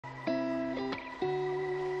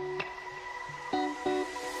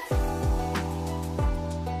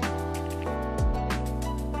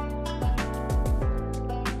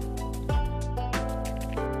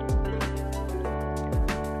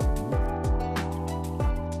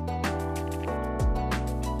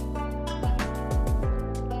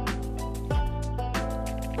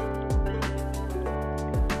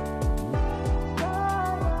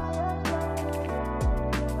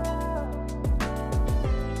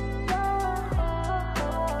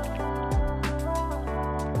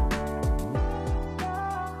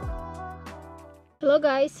Hello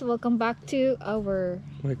guys, welcome back to our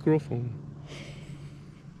Microphone.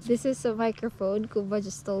 this is a microphone. Kuba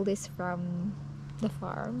just stole this from the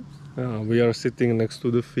farm. We are sitting next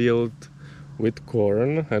to the field with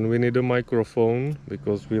corn and we need a microphone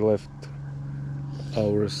because we left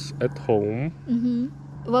ours at home.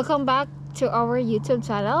 Welcome back to our YouTube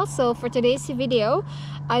channel. So for today's video,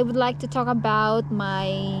 I would like to talk about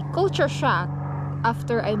my culture shock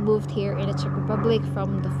after I moved here in the Czech Republic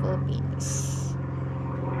from the Philippines.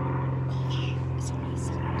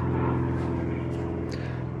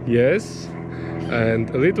 Yes, and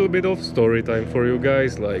a little bit of story time for you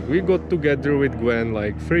guys. Like, we got together with Gwen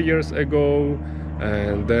like 3 years ago,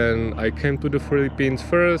 and then I came to the Philippines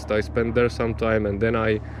first. I spent there some time, and then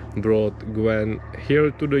I brought Gwen here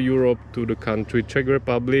to the Europe, to the country Czech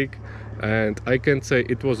Republic. And I can say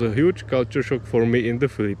it was a huge culture shock for me in the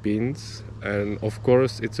Philippines, and of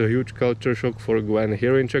course it's a huge culture shock for Gwen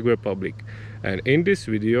here in Czech Republic. And in this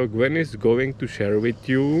video, Gwen is going to share with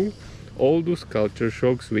you all those culture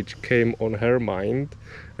shocks which came on her mind,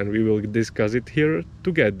 and we will discuss it here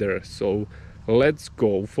together. So let's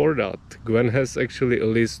go for that. Gwen has actually a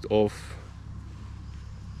list of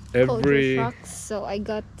Culture shocks. So I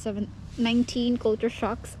got 19 culture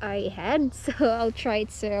shocks I had. So I'll try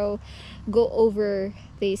to go over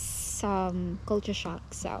this culture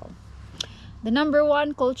shock. So the number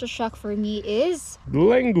one culture shock for me is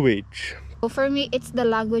language. So for me, it's the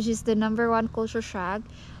language is the number one culture shock.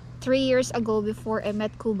 3 years ago, before I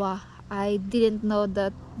met Cuba, I didn't know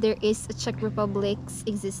that there is a Czech Republic's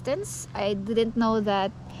existence. I didn't know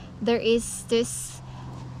that there is this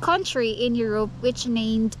country in Europe which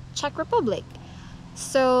named Czech Republic.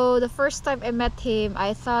 So the first time I met him,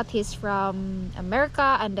 I thought he's from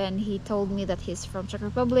America, and then he told me that he's from Czech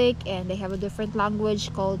Republic and they have a different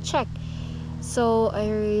language called Czech. So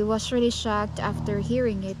I was really shocked after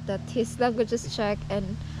hearing it that his language is Czech and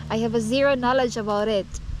I have a zero knowledge about it.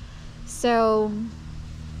 So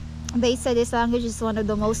they said this language is one of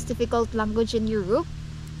the most difficult language in Europe,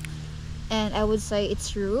 and I would say it's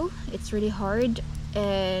true. It's really hard,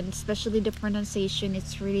 and especially the pronunciation,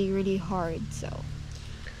 it's really hard. So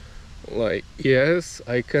Like, yes,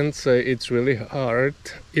 I can say it's really hard.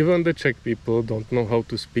 Even the Czech people don't know how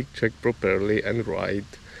to speak Czech properly and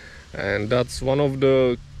write, and that's one of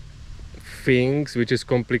the things which is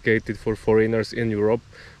complicated for foreigners in Europe,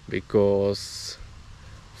 because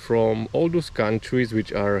from all those countries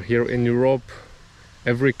which are here in Europe,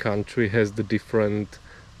 every country has the different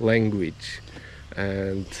language,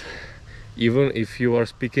 and even if you are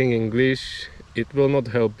speaking English, it will not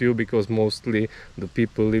help you, because mostly the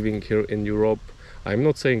people living here in Europe, I'm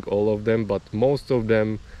not saying all of them, but most of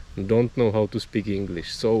them don't know how to speak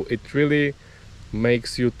English. So it really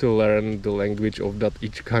makes you to learn the language of that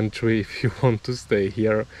each country if you want to stay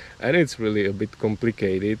here, and it's really a bit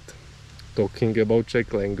complicated talking about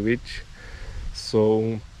Czech language.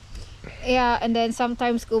 So yeah, and then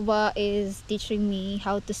sometimes Cuba is teaching me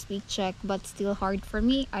how to speak Czech, but still hard for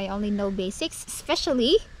me. I only know basics,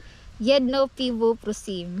 especially jedno pivo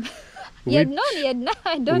prosím. Jedno,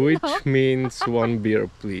 I don't know. Which means one beer,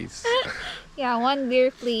 please. Yeah, one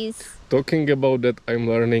beer, please. Talking about that, I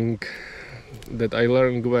learned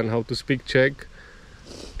Gwen how to speak Czech.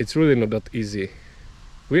 It's really not that easy.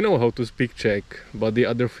 We know how to speak Czech, but the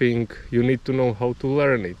other thing, you need to know how to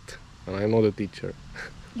learn it. And I'm not a teacher.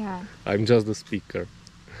 Yeah. I'm just a speaker.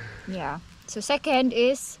 Yeah. So second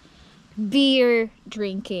is beer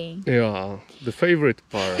drinking. Yeah, the favorite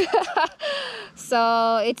part.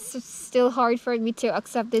 So it's still hard for me to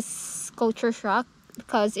accept this culture shock,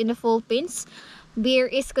 because in the Philippines, beer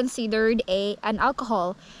is considered an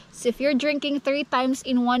alcohol. So if you're drinking 3 times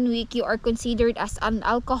in 1 week, you are considered as an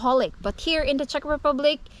alcoholic. But here in the Czech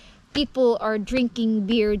Republic, people are drinking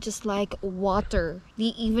beer just like water.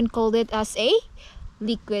 They even called it as a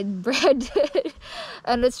liquid bread.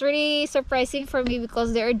 And it's really surprising for me,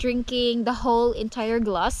 because they are drinking the whole entire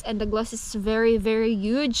glass, and the glass is very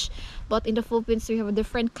huge. But in the Philippines, we have a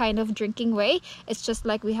different kind of drinking way. It's just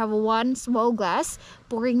like we have one small glass,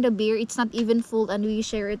 pouring the beer, it's not even full, and we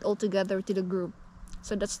share it all together to the group.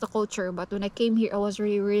 So that's the culture. But when I came here, I was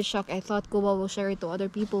really shocked. I thought Kuba will share it to other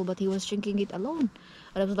people, but he was drinking it alone.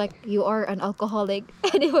 And I was like, you are an alcoholic.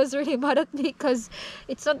 And he was really mad at me, because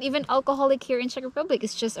it's not even alcoholic here in Czech Republic.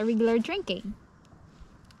 It's just a regular drinking.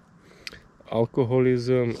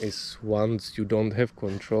 Alcoholism is once you don't have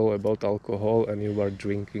control about alcohol and you are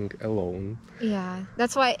drinking alone. Yeah,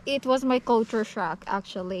 that's why it was my culture shock,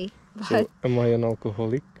 actually. But So am I an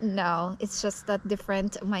alcoholic? no, it's just that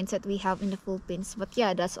different mindset we have in the Philippines. But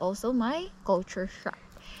yeah, that's also my culture shock.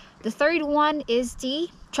 The third one is the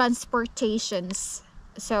transportations.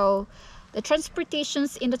 So The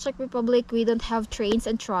transportations in the Czech Republic, we don't have trains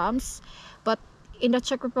and trams, but in the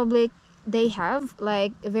Czech Republic, they have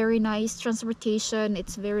like a very nice transportation.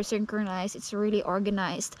 It's very synchronized, it's really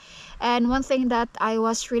organized. And one thing that I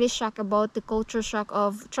was really shocked about the culture shock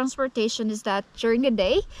of transportation is that during the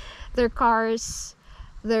day, their cars,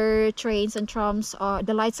 their trains and trams,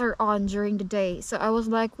 the lights are on during the day. So I was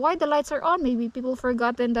like, why the lights are on? Maybe people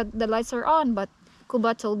forgotten that the lights are on. But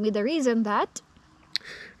Kuba told me the reason that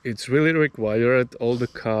It's really required, all the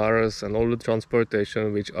cars and all the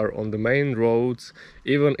transportation which are on the main roads,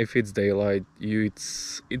 even if it's daylight,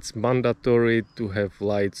 it's mandatory to have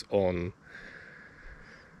lights on,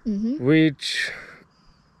 which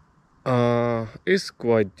is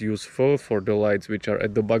quite useful for the lights which are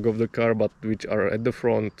at the back of the car, but which are at the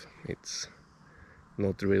front, it's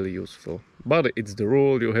not really useful. But it's the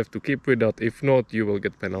rule, you have to keep with that. If not, you will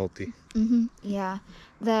get penalty. yeah.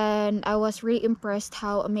 Then I was really impressed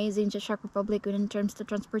how amazing the Czech Republic in terms of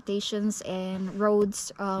transportations and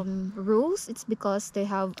roads rules. It's because they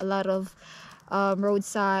have a lot of road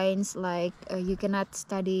signs like you cannot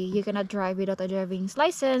drive without a driving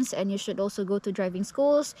license, and you should also go to driving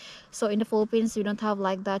schools. So in the Philippines, we don't have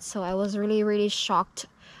like that. So I was really, really shocked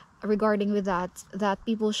regarding with that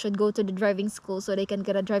people should go to the driving school so they can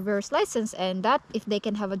get a driver's license, and that if they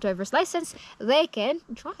can have a driver's license, they can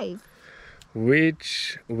drive.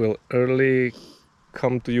 Which will early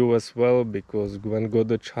come to you as well, because Gwen got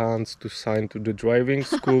the chance to sign to the driving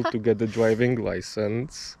school to get the driving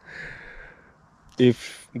license.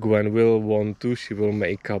 If Gwen will want to, she will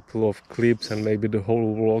make a couple of clips and maybe the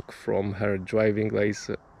whole vlog from her driving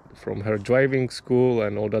license, from her driving school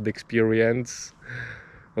and all that experience.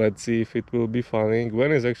 Let's see if it will be funny.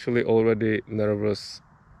 Gwen is actually already nervous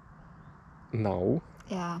now.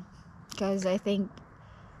 Yeah, because I think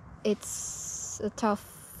it's a tough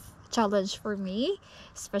challenge for me,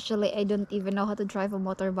 especially I don't even know how to drive a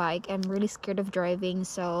motorbike. I'm really scared of driving,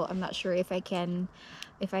 so I'm not sure if I can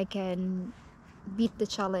beat the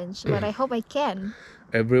challenge, but I hope I can.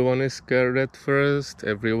 Everyone is scared at first,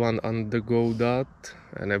 everyone undergo that,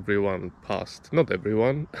 and everyone passed. Not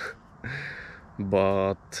everyone,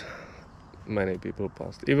 but many people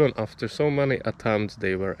passed. Even after so many attempts,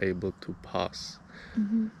 they were able to pass.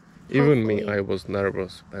 Even me, I was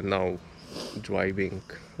nervous, and now driving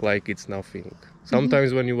like it's nothing.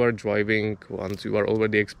 Sometimes when you are driving, once you are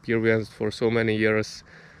already experienced for so many years,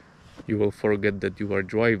 you will forget that you are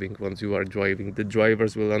driving. Once you are driving, the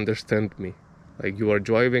drivers will understand me. Like you are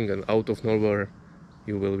driving and out of nowhere,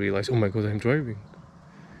 you will realize, oh my god, I'm driving.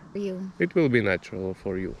 For you. It will be natural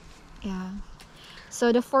for you. Yeah.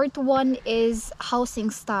 So the fourth one is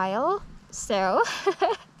housing style. So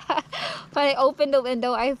when I opened the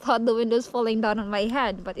window, I thought the window's falling down on my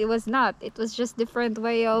head, but it was not. It was just different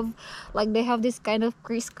way of, like, they have this kind of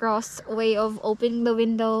crisscross way of opening the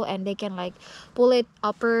window, and they can like pull it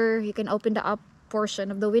upper. You can open the up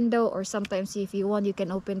portion of the window, or sometimes if you want, you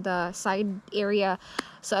can open the side area.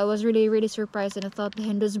 So I was really, really surprised, and I thought the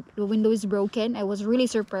window is broken. I was really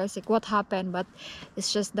surprised, like what happened, but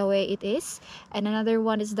it's just the way it is. And another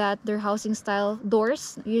one is that their housing style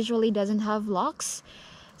doors usually doesn't have locks.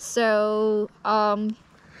 So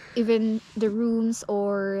even the rooms,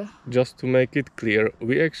 or just to make it clear,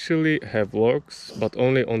 we actually have locks, but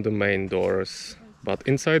only on the main doors. But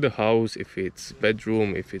inside the house, if it's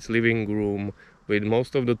bedroom, if it's living room, we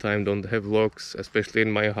most of the time don't have locks. Especially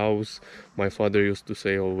in my house, my father used to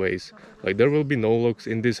say always, like, there will be no locks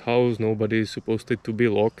in this house, nobody is supposed to be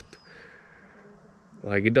locked.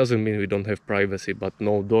 Like, it doesn't mean we don't have privacy, but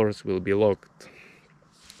no doors will be locked.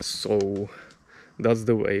 So that's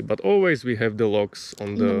the way. But always we have the locks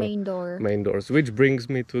on the main doors, which brings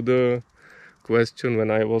me to the question.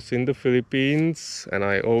 When I was in the Philippines and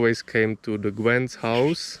I always came to the Gwen's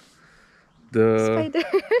house, the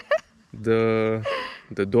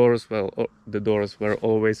doors were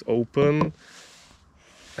always open,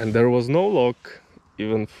 and there was no lock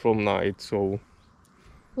even from night. So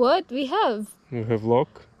what we have? you have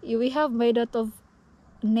lock? We have made out of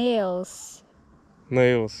nails.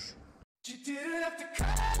 Nails.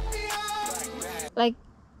 Like,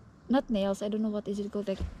 not nails, I don't know what is it called,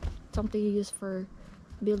 like something you use for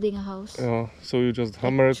building a house. Yeah, so you just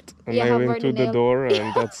hammered a nail hammered into a the nail. door,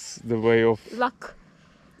 and that's the way of Lock.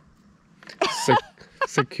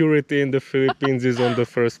 security in the Philippines is on the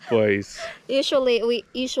first place. We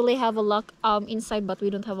usually have a lock inside, but we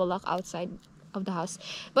don't have a lock outside of the house.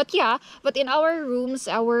 But yeah, but in our rooms,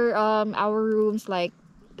 our rooms like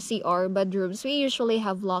CR bedrooms, we usually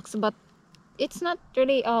have locks, but it's not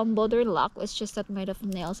really border lock. It's just that made of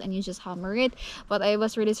nails, and you just hammer it. But I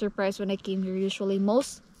was really surprised when I came here. Usually,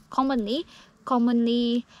 most commonly,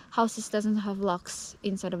 commonly houses doesn't have locks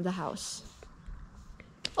inside of the house.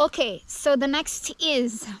 Okay, so the next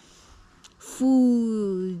is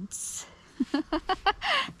foods.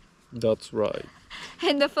 That's right.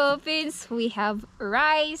 In the Philippines, we have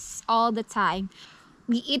rice all the time.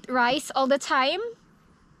 We eat rice all the time,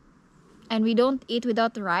 and we don't eat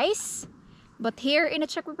without rice. But here in the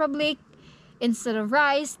Czech Republic, instead of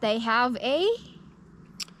rice, they have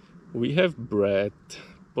We have bread,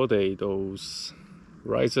 potatoes,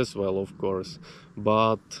 rice as well, of course.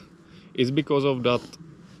 But it's because of that.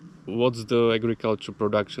 What's the agriculture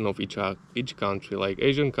production of each country? Like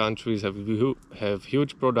Asian countries have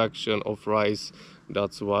huge production of rice.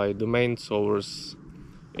 That's why the main source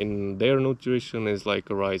in their nutrition is like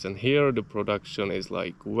rice. And here the production is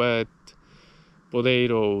like wheat,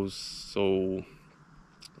 potatoes. So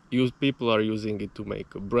people are using it to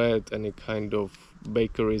make bread, any kind of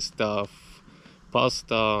bakery stuff,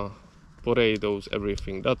 pasta, potatoes,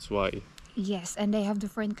 everything. That's why. yes, and they have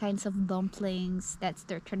different kinds of dumplings. That's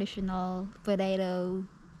their traditional potato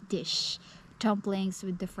dish. Dumplings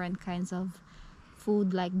with different kinds of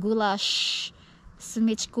food like goulash,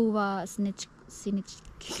 smichkuva, sinichkuva,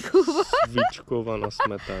 Svíčková na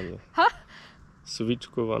smetane.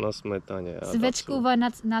 Svíčková na smetane. svečkuva na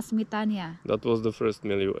smetania. That was the first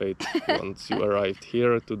meal you ate once you arrived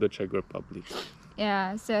here to the Czech Republic.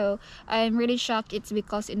 Yeah, so I'm really shocked. It's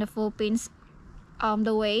because in the Philippines,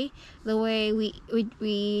 the way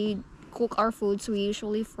we cook our foods, we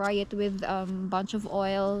usually fry it with bunch of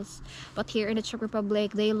oils. But here in the Czech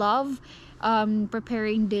Republic, they love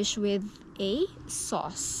preparing dish with a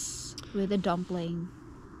sauce, with a dumpling.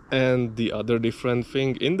 And the other different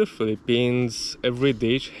thing, in the Philippines, every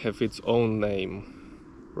dish have its own name,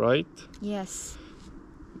 right? Yes.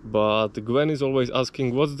 But Gwen is always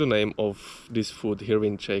asking what's the name of this food here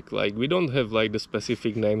in Czech. Like we don't have like the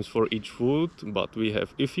specific names for each food, but we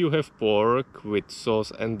have, if you have pork with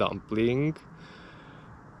sauce and dumpling,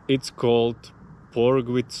 it's called pork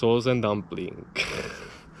with sauce and dumpling.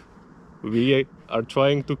 We are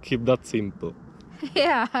trying to keep that simple.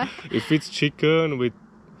 Yeah. If it's chicken with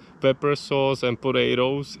pepper sauce and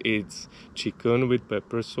potatoes, it's chicken with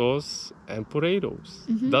pepper sauce and potatoes.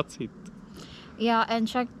 That's it. Yeah, and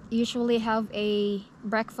Czech usually have a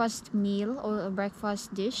breakfast meal or a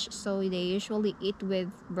breakfast dish. So they usually eat with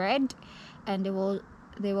bread, and they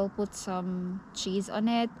will put some cheese on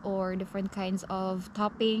it or different kinds of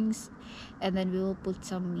toppings, and then we will put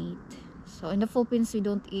some meat. So in the Philippines, we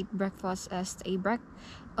don't eat breakfast as we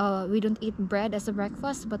don't eat bread as a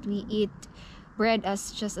breakfast, but we eat bread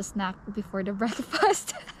as just a snack before the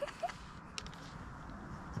breakfast.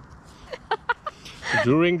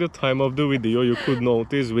 During the time of the video, you could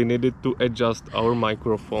notice we needed to adjust our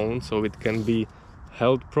microphone so it can be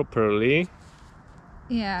held properly.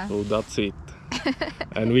 Yeah. So that's it.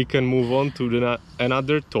 And we can move on to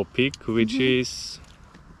another topic, which is...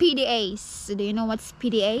 PDAs. Do you know what's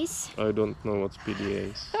PDAs? I don't know what's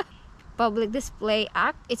PDAs. Public display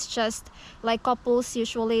act. It's just like couples,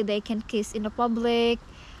 usually they can kiss in the public.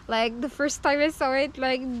 Like the first time I saw it,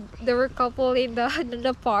 like there were couple in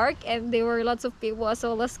the park, and there were lots of people as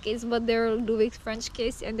well as kids, but they're doing French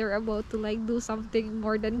kiss and they're about to like do something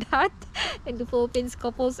more than that. In the Philippines,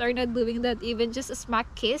 couples are not doing that, even just a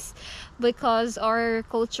smack kiss, because our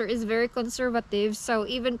culture is very conservative. So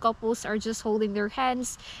even couples are just holding their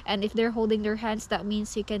hands, and if they're holding their hands, that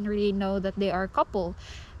means you can really know that they are a couple.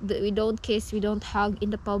 We don't kiss, we don't hug in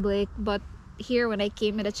the public. But here, when I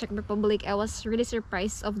came in the Czech Republic, I was really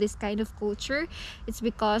surprised of this kind of culture. It's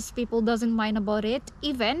because people doesn't mind about it.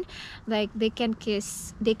 Even like they can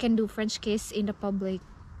kiss, they can do French kiss in the public.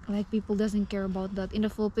 Like people doesn't care about that. In the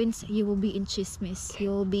Philippines, you will be in chismis.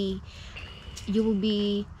 You will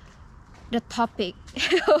be the topic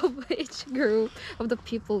of each group of the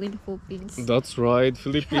people in the Philippines. That's right.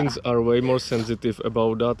 Philippines are way more sensitive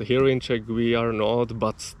about that. Here in Czech we are not,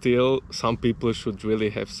 but still some people should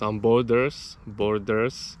really have some borders.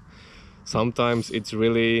 Sometimes it's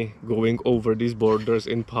really going over these borders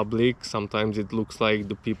in public. Sometimes it looks like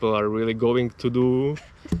the people are really going to do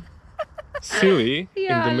silly in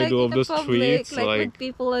the middle of the public, streets, like with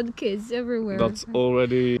people and kids everywhere. That's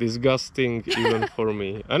already disgusting even for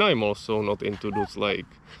me. And I'm also not into those, like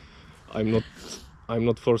I'm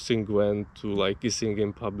not forcing Gwen to like kissing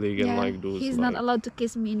in public and like those. He's like, not allowed to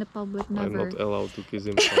kiss me in the public. Never. I'm not allowed to kiss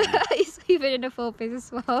in public. Even in the Philippines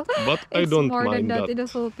as well. But I It's don't more than mind that that. in the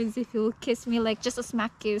Philippines. If you kiss me like just a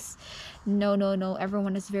smack kiss, no.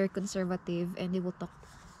 Everyone is very conservative and they will talk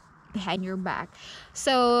behind your back.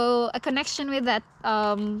 So a connection with that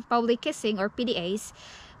public kissing or PDAs,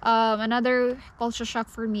 Another culture shock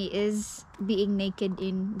for me is being naked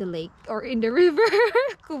in the lake or in the river.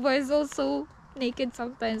 Kuba is also naked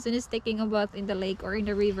sometimes when he's taking a bath in the lake or in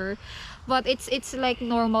the river, but it's like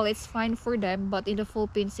normal, it's fine for them. But in the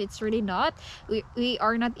Philippines, it's really not. We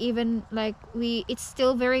are not even like, we it's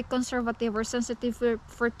still very conservative or sensitive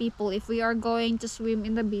for people. If we are going to swim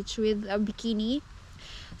in the beach with a bikini,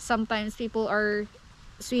 sometimes people are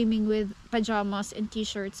swimming with pajamas and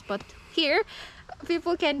t-shirts. But here,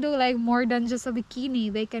 people can do like more than just a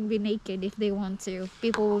bikini. They can be naked if they want to.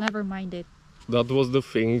 People will never mind it. That was the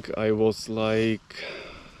thing. I was like,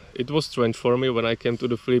 it was strange for me when I came to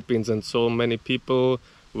the Philippines and saw many people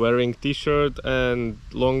wearing t-shirt and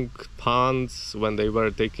long pants when they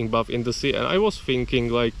were taking bath in the sea, and I was thinking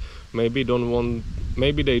like, maybe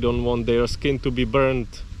they don't want their skin to be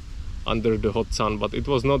burned under the hot sun. But it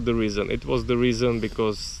was not the reason. It was the reason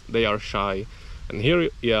because they are shy. And here,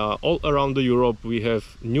 yeah, all around the Europe we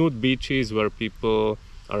have nude beaches where people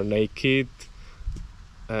are naked,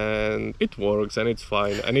 and it works and it's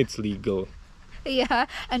fine and it's legal. Yeah,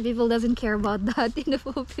 and people doesn't care about that in the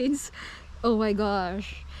Philippines. Oh my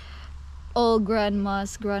gosh. All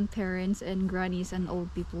grandmas, grandparents, and grannies and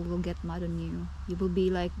old people will get mad on you. You will be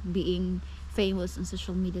like being famous on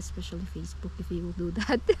social media, especially Facebook, if you will do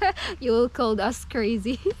that. You will call us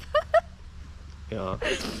crazy. Yeah.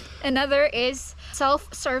 Another is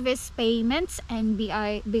self-service payments and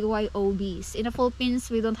BYOBs. In the Philippines,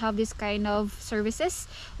 we don't have this kind of services.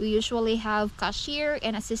 We usually have cashier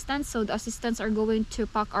and assistants. So the assistants are going to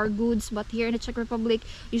pack our goods. But here in the Czech Republic,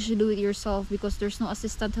 you should do it yourself because there's no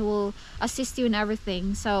assistant who will assist you in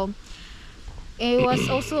everything. So it was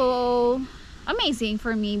also amazing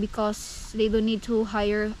for me because they don't need to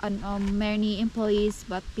hire many employees,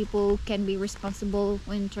 but people can be responsible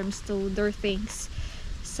in terms to their things.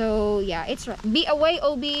 So yeah, it's right.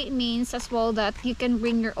 BYOB means as well that you can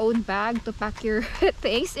bring your own bag to pack your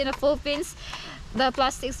things. In the Philippines, the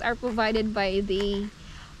plastics are provided by the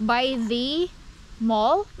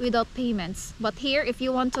mall without payments. But here, if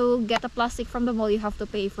you want to get a plastic from the mall, you have to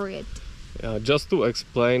pay for it. Yeah, just to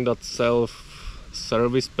explain that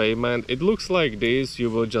self-service payment, it looks like this. You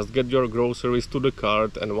will just get your groceries to the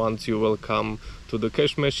cart, and once you will come to the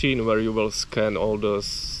cash machine where you will scan all the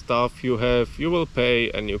stuff you have, you will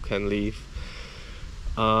pay and you can leave.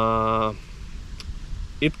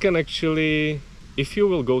 It can actually, if you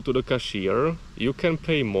will go to the cashier, you can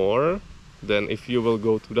pay more than if you will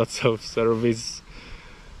go to that self-service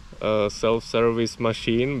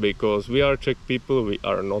machine, because we are Czech people, we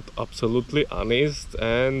are not absolutely honest,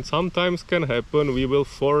 and sometimes can happen we will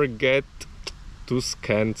forget to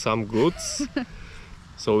scan some goods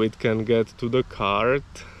so it can get to the cart,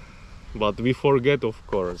 but we forget, of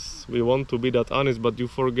course. We want to be that honest, but you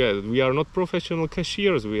forget. We are not professional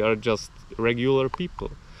cashiers, we are just regular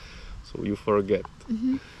people, so you forget.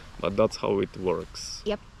 But that's how it works.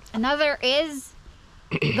 Yep. Another is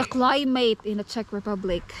the climate in the Czech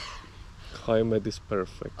Republic. Climate is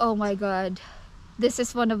perfect. Oh my god. This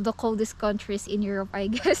is one of the coldest countries in Europe, I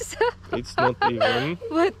guess. It's not even.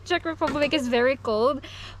 But Czech Republic is very cold.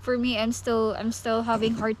 For me, I'm still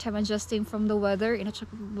having hard time adjusting from the weather in the Czech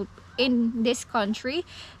Republic, in this country.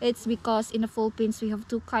 It's because in the Philippines we have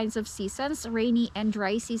two kinds of seasons, rainy and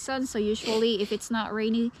dry season. So usually if it's not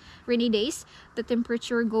rainy days, the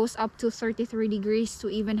temperature goes up to 33 degrees to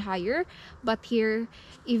even higher. But here,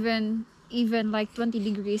 even like 20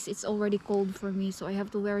 degrees, it's already cold for me, so I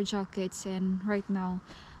have to wear jackets. And right now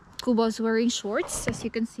Kuba's wearing shorts, as you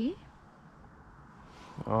can see,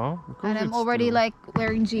 and I'm already like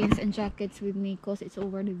wearing jeans and jackets with me because it's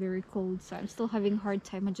already very cold. So I'm still having a hard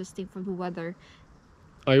time adjusting for the weather.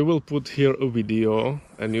 I will put here a video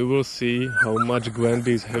and you will see how much Guendie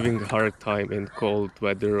is having a hard time in cold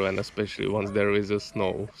weather, and especially once there is a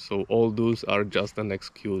snow. So all those are just an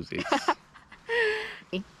excuses.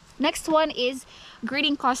 Next one is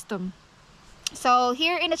greeting custom. So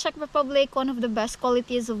here in the Czech Republic, one of the best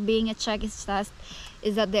qualities of being a Czech is that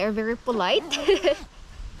they are very polite.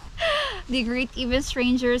 They greet even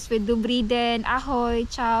strangers with dobrý den, ahoy,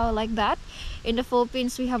 ciao, like that. In the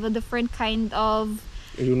Philippines, we have a different kind of...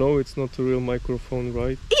 You know it's not a real microphone,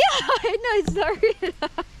 right? Yeah, I know it's not real.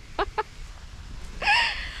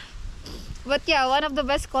 But yeah, one of the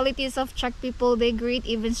best qualities of Czech people, they greet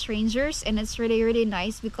even strangers, and it's really, really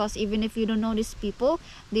nice because even if you don't know these people,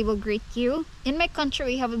 they will greet you. In my country,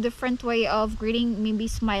 we have a different way of greeting. Maybe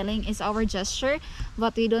smiling is our gesture,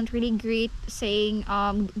 but we don't really greet saying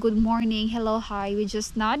good morning, hello, hi. We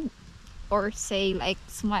just nod or say like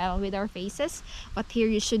smile with our faces. But here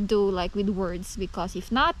you should do like with words, because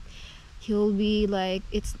if not, you'll be like,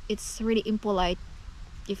 it's really impolite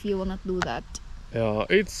if you will not do that. Yeah,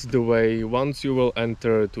 it's the way once you will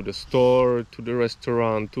enter to the store, to the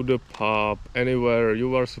restaurant, to the pub, anywhere,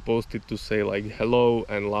 you are supposed to say like hello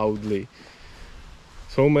and loudly.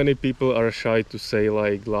 So many people are shy to say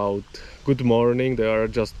like loud good morning, they are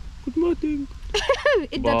just good morning.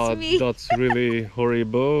 That's But me. that's really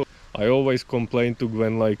horrible. I always complain to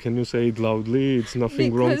Gwen like, can you say it loudly? It's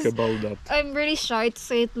nothing wrong Because about that. I'm really shy to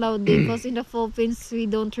say it loudly because in the Philippines we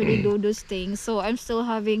don't really do those things. So I'm still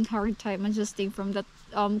having hard time adjusting from that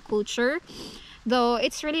culture. Though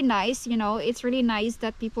it's really nice, it's really nice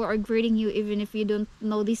that people are greeting you even if you don't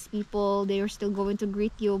know these people. They are still going to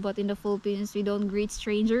greet you. But in the Philippines we don't greet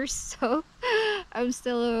strangers. So I'm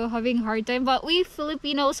still having a hard time. But we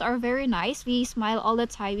Filipinos are very nice. We smile all the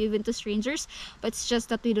time even to strangers. But it's just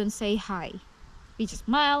that we don't say hi. We just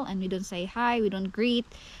smile and we don't say hi, we don't greet.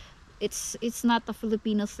 It's not a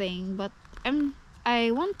Filipino thing, but I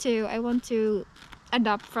want to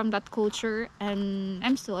adapt from that culture, and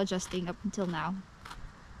I'm still adjusting up until now.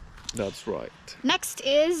 That's right. Next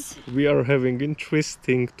is We are having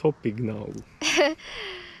interesting topic now.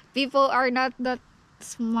 people are not that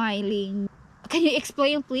smiling. Can you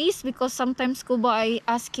explain, please? Because sometimes Kuba, I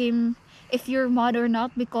ask him if you're mad or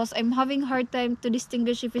not because I'm having hard time to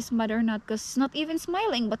distinguish if he's mad or not because he's not even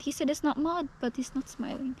smiling. But he said it's not mad, but he's not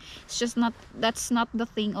smiling. It's just not, that's not the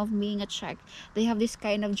thing of being a Czech. They have this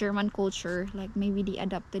kind of German culture, like maybe they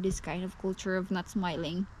adopted this kind of culture of not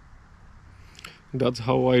smiling. That's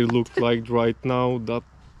how I look like right now. That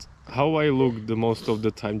how I look the most of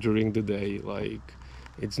the time during the day. Like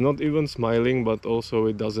it's not even smiling, but also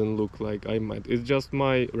it doesn't look like I'm mad. It's just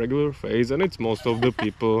my regular face, and it's most of the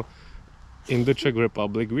people in the Czech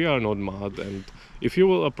Republic. We are not mad, and if you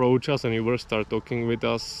will approach us and you will start talking with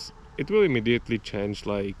us, it will immediately change,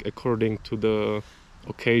 like according to the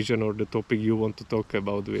occasion or the topic you want to talk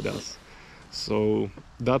about with us. So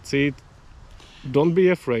that's it. Don't be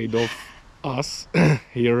afraid of us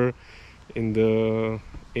here in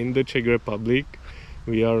the Czech Republic.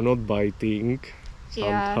 We are not biting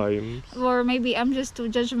Yeah. sometimes. Or maybe I'm just too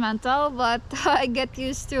judgmental, but I get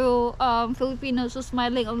used to Filipinos who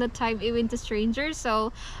smiling all the time, even to strangers.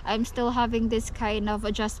 So I'm still having this kind of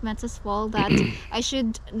adjustments as well. That I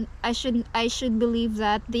should believe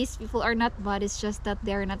that these people are not bad. It's just that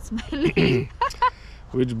they're not smiling.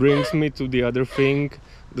 Which brings me to the other thing.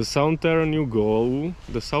 The southern you go,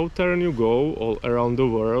 all around the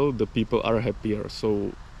world, the people are happier.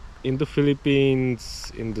 So in the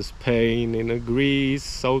Philippines, in the Spain, in the Greece,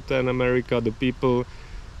 Southern America, the people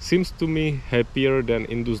seems to me happier than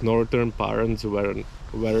in those northern parts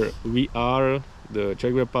where we are, the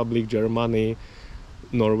Czech Republic, Germany,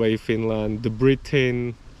 Norway, Finland, the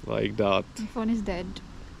Britain, like that. My phone is dead.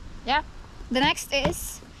 Yeah. The next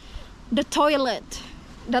is the toilet.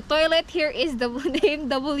 The toilet here is the name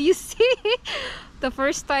WC. The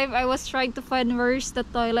first time I was trying to find where's the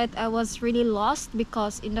toilet, I was really lost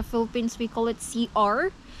because in the Philippines we call it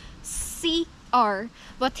CR. CR.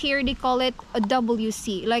 But here they call it a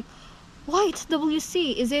WC. Like, why it's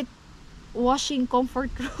WC? Is it washing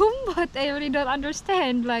comfort room? But I really don't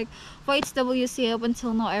understand. Like, why it's WC up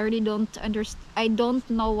until now. I really don't understand. I don't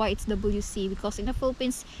know why it's WC because in the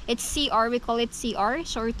Philippines it's CR. We call it CR,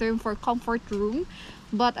 short term for comfort room.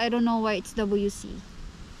 But I don't know why it's WC.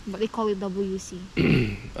 But they call it WC.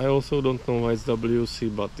 I also don't know why it's WC,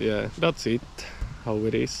 but yeah, that's it, how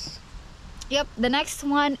it is. Yep, the next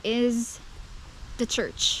one is the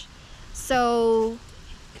church. So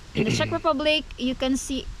in the Czech Republic, you can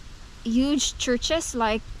see huge churches,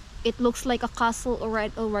 like it looks like a castle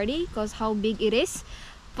already because how big it is.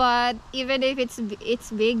 But even if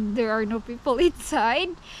it's big, there are no people inside.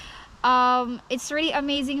 It's really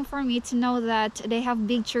amazing for me to know that they have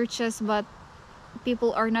big churches, but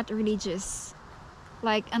people are not religious.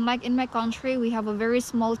 Like, unlike in my country, we have a very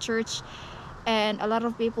small church and a lot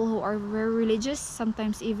of people who are very religious.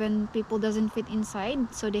 Sometimes even people doesn't fit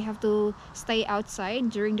inside, so they have to stay outside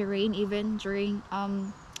during the rain, even during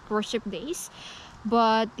worship days.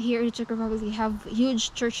 But here in Czech Republic, we have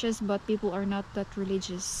huge churches, but people are not that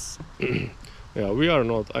religious. Yeah, we are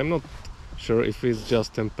not. I'm not sure if it's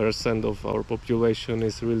just 10% of our population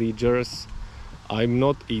is religious. I'm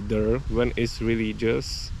not either when it's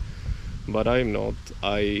religious, but I'm not.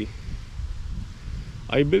 I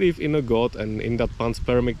believe in a God and in that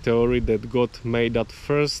panspermic theory that God made that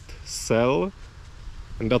first cell,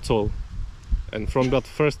 and that's all. And from that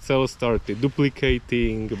first cell started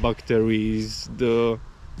duplicating bacteria, the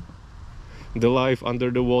life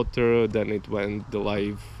under the water, then it went the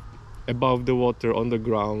life above the water on the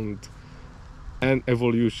ground, and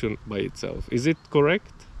evolution by itself. Is it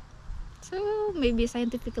correct? So maybe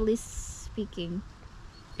scientifically speaking.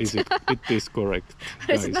 Is it? It is correct,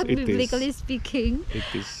 It's guys. not It biblically is. speaking. It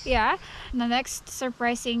is. Yeah. The next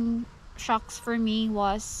surprising shocks for me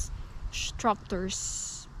was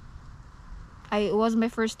tractors. It was my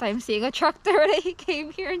first time seeing a tractor when I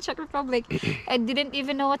came here in Czech Republic. I didn't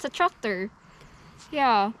even know what's a tractor.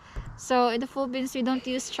 Yeah. So in the Philippines, we don't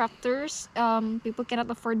use tractors. People cannot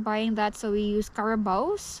afford buying that, so we use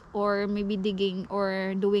carabaos or maybe digging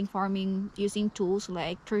or doing farming using tools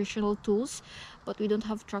like traditional tools. But we don't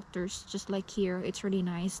have tractors. Just like here, it's really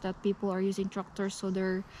nice that people are using tractors, so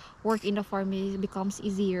their work in the farm becomes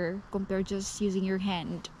easier compared just using your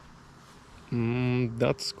hand.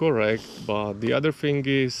 That's correct, but the other thing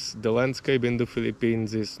is the landscape in the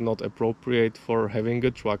Philippines is not appropriate for having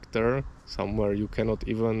a tractor. Somewhere you cannot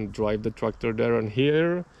even drive the tractor there, and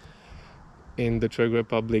here in the Czech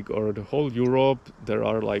Republic or the whole Europe, there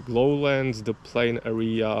are like lowlands, the plain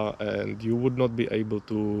area, and you would not be able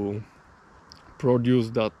to produce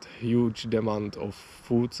that huge demand of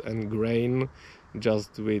foods and grain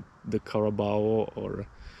just with the carabao or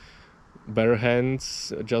bare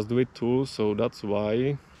hands, just with tools. So that's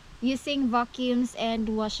why. Using vacuums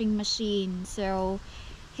and washing machine. So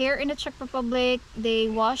here in the Czech Republic, they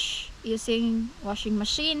wash using washing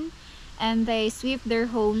machine and they sweep their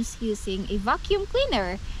homes using a vacuum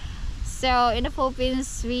cleaner. So in the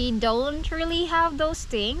Philippines, we don't really have those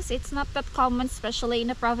things. It's not that common, especially in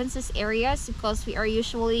the provinces areas, because we are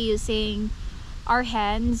usually using our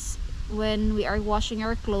hands when we are washing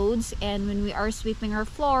our clothes, and when we are sweeping our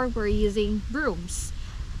floor, we're using brooms.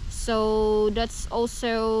 So that's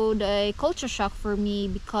also the culture shock for me,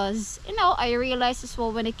 because I realized as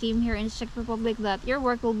well when I came here in the Czech Republic that your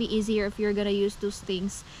work will be easier if you're gonna use those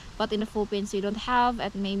things, but in the Philippines you don't have.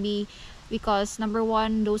 And maybe because number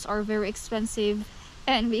one, those are very expensive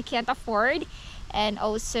and we can't afford, and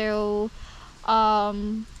also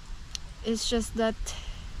it's just that,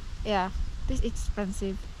 yeah, it's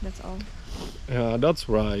expensive, that's all. Yeah, that's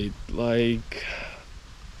right. Like,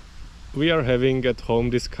 we are having at home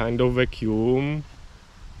this kind of vacuum.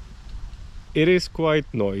 It is quite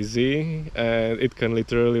noisy and it can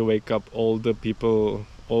literally wake up all the people,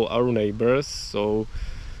 all our neighbors. So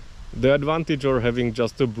the advantage of having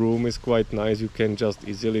just a broom is quite nice. You can just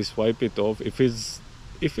easily swipe it off. If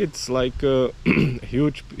it's like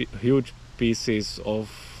huge pieces of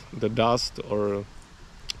the dust or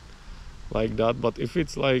like that, but if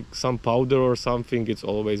it's like some powder or something, it's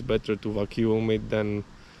always better to vacuum it than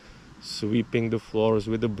sweeping the floors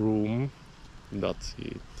with a broom. That's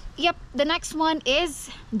it. Yep, the next one is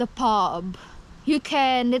the pub. You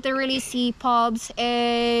can literally see pubs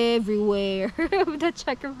everywhere in the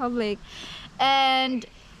Czech Republic, and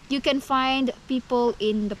you can find people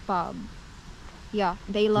in the pub. Yeah,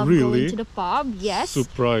 they love going Really? to the pub. Yes.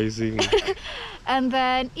 Surprising. And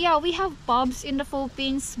then, yeah, we have pubs in the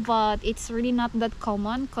Philippines, but it's really not that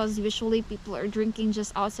common because usually people are drinking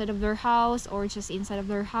just outside of their house or just inside of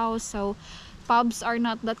their house. So pubs are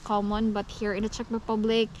not that common, but here in the Czech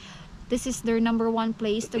Republic, this is their number one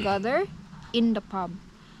place to gather, in the pub.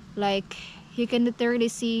 Like, you can literally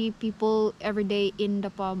see people every day in the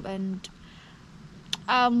pub. And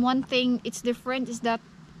one thing it's different is that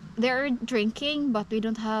they're drinking, but we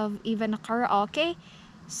don't have even a karaoke.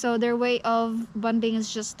 So their way of bonding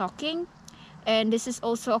is just talking. And this is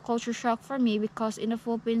also a culture shock for me, because in the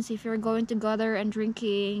Philippines, if you're going to gather and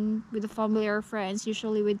drinking with the family or friends,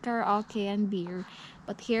 usually with karaoke and beer.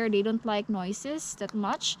 But here they don't like noises that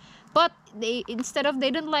much. But they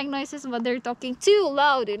don't like noises, but they're talking too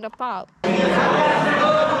loud in the pub. And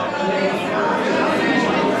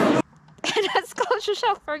that's culture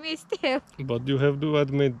shock for me still. But you have to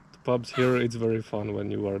admit, pubs here, it's very fun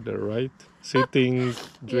when you are there, right? Sitting,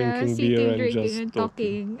 drinking beer, sitting, and drinking, just and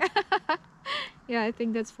talking. Yeah, I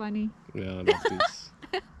think that's funny. Yeah, that is.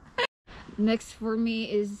 Next for me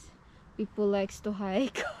is people likes to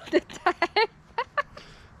hike all the time.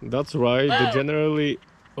 That's right. They generally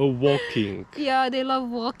walking. Yeah, they love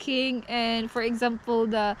walking. And for example,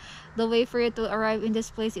 the way for you to arrive in this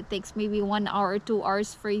place, it takes maybe 1 hour or 2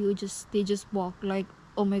 hours for you. They just walk. Like,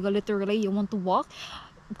 oh my god, literally you want to walk,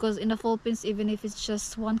 because in the Philippines, even if it's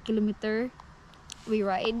just 1 kilometer, we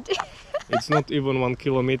ride. It's not even 1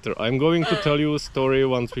 kilometer. I'm going to tell you a story.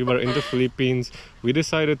 Once we were in the Philippines, we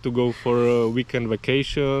decided to go for a weekend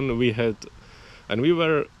vacation. We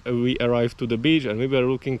arrived to the beach and we were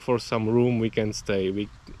looking for some room we can stay.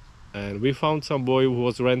 And we found some boy who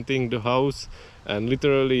was renting the house, and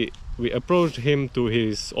literally we approached him to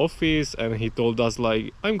his office and he told us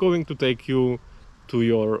like, I'm going to take you to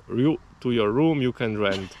your room you can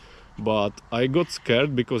rent. But I got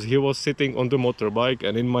scared because he was sitting on the motorbike,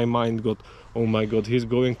 and in my mind got, oh my god, he's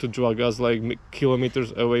going to drag us like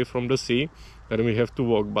kilometers away from the sea and we have to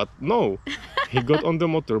walk. But no, he got on the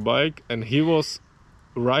motorbike and he was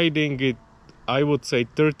riding it, I would say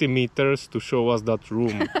 30 meters to show us that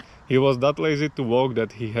room. He was that lazy to walk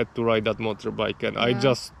that he had to ride that motorbike, and I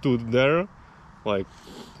just stood there like,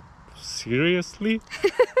 seriously?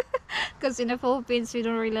 Because in the Philippines, we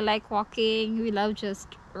don't really like walking. We love just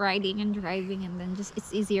riding and driving, and then just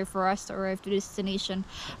it's easier for us to arrive to destination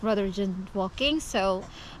rather than walking. So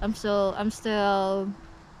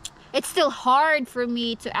it's still hard for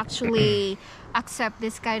me to actually accept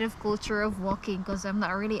this kind of culture of walking because I'm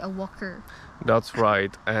not really a walker. That's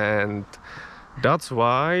right, and that's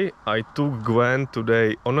why I took Gwen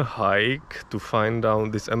today on a hike to find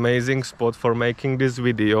out this amazing spot for making this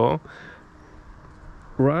video.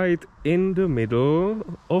 Right in the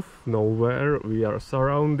middle of nowhere, we are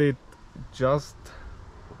surrounded just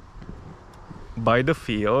by the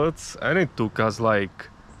fields, and it took us like,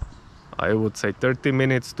 I would say 30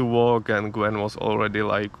 minutes to walk, and Gwen was already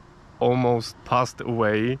like almost passed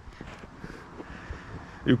away.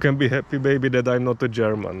 You can be happy, baby, that I'm not a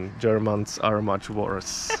German. Germans are much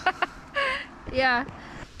worse. Yeah.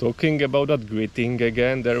 Talking about that greeting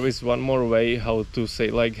again, there is one more way how to say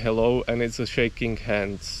like hello, and it's a shaking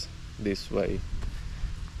hands this way.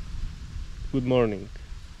 Good morning.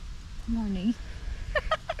 Morning.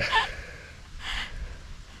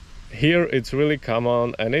 Here it's really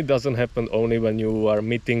common, and it doesn't happen only when you are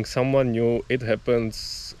meeting someone new. It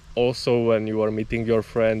happens also when you are meeting your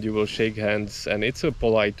friend. You will shake hands, and it's a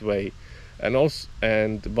polite way.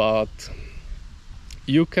 But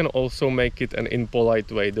you can also make it an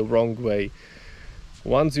impolite way, the wrong way.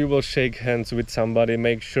 Once you will shake hands with somebody,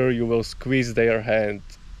 make sure you will squeeze their hand.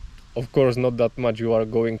 Of course, not that much you are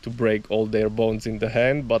going to break all their bones in the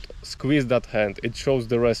hand, but squeeze that hand. It shows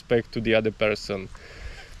the respect to the other person.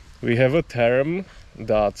 We have a term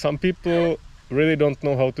that some people really don't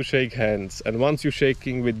know how to shake hands, and once you're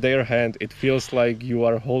shaking with their hand, it feels like you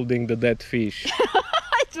are holding the dead fish.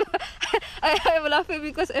 I'm laughing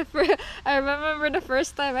because I remember the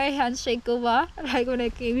first time I handshake Kuba, like when I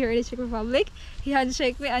came here in the Czech Republic, he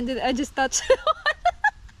handshake me and then I just touched him.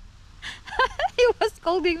 He was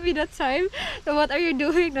scolding me that time. So what are you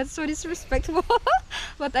doing? That's so disrespectful.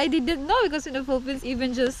 But I didn't know, because in the Philippines,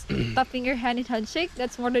 even just tapping your hand in handshake,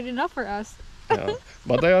 that's more than enough for us. Yeah.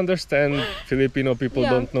 But I understand Filipino people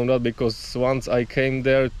don't know that, because once I came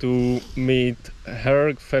there to meet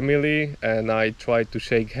her family and I tried to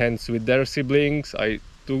shake hands with their siblings, I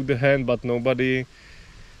took the hand, but nobody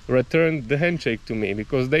returned the handshake to me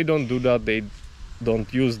because they don't do that, they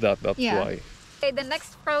don't use that, that's why. Okay, the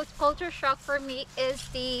next culture shock for me is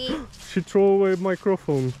the... She threw away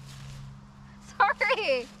microphone.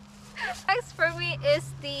 Sorry! Next for me is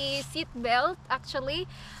the seat belt, actually.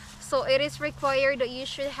 So it is required that you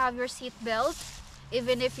should have your seat belt,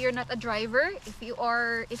 even if you're not a driver.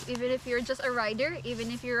 Even if you're just a rider, even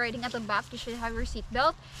if you're riding at the back, you should have your seat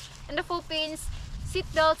belt. In the Philippines, seat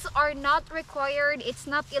belts are not required. It's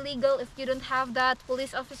not illegal if you don't have that.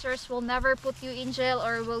 Police officers will never put you in jail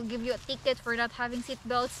or will give you a ticket for not having seat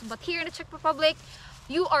belts. But here in the Czech Republic,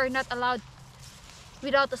 you are not allowed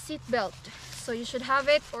without a seat belt. So you should have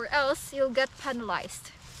it, or else you'll get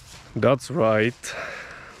penalized. That's right.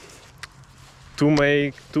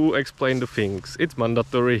 To explain the things, it's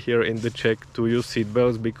mandatory here in the Czech to use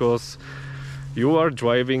seatbelts because you are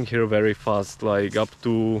driving here very fast, like up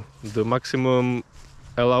to the maximum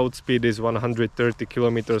allowed speed is 130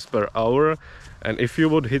 kilometers per hour, and if you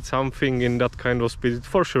would hit something in that kind of speed,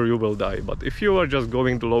 for sure you will die. But if you are just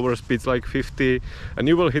going to lower speeds like 50 and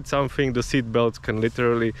you will hit something, the seatbelts can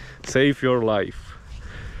literally save your life.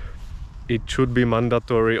 It should be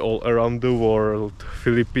mandatory all around the world.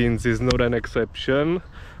 Philippines is not an exception.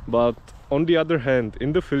 But on the other hand,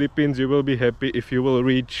 in the Philippines you will be happy if you will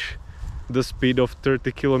reach the speed of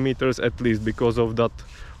 30 kilometers at least, because of that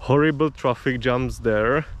horrible traffic jams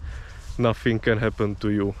there. Nothing can happen to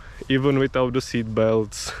you. Even without the seat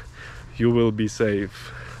belts, you will be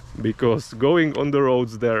safe, because going on the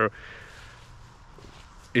roads there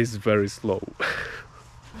is very slow.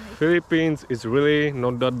 Philippines is really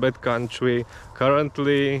not that bad country.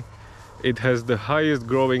 Currently it has the highest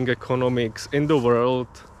growing economics in the world.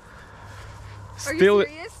 Still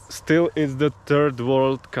it's the third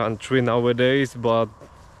world country nowadays, but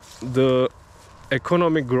the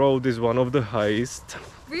economic growth is one of the highest.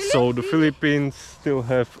 Really? So the Philippines still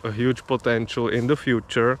have a huge potential in the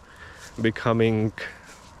future, becoming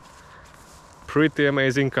pretty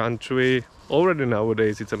amazing country. Already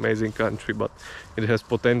nowadays it's amazing country, but it has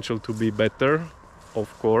potential to be better,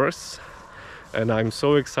 of course, and I'm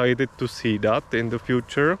so excited to see that in the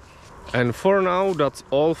future. And for now, that's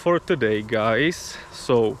all for today, guys.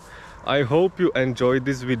 So I hope you enjoyed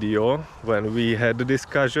this video when we had a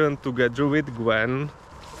discussion together with Gwen.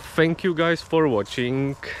 Thank you guys for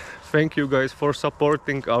watching. Thank you guys for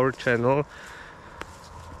supporting our channel.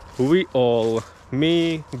 We all,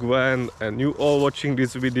 me, Gwen, and you all watching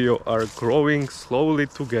this video, are growing slowly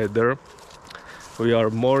together. We are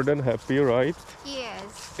more than happy, right?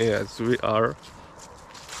 Yes. Yes, we are.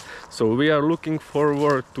 So we are looking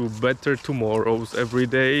forward to better tomorrows every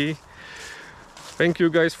day. Thank you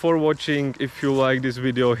guys for watching. If you like this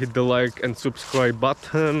video, hit the like and subscribe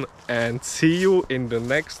button, and see you in the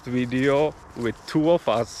next video with two of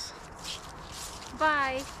us.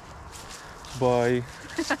 Bye. Bye.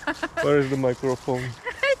 Where is the microphone?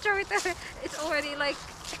 I throw it away. It's already like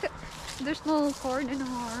there's no cord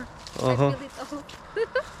anymore. I Uh-huh. feel it all.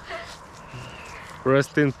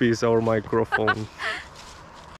 Rest in peace, our microphone.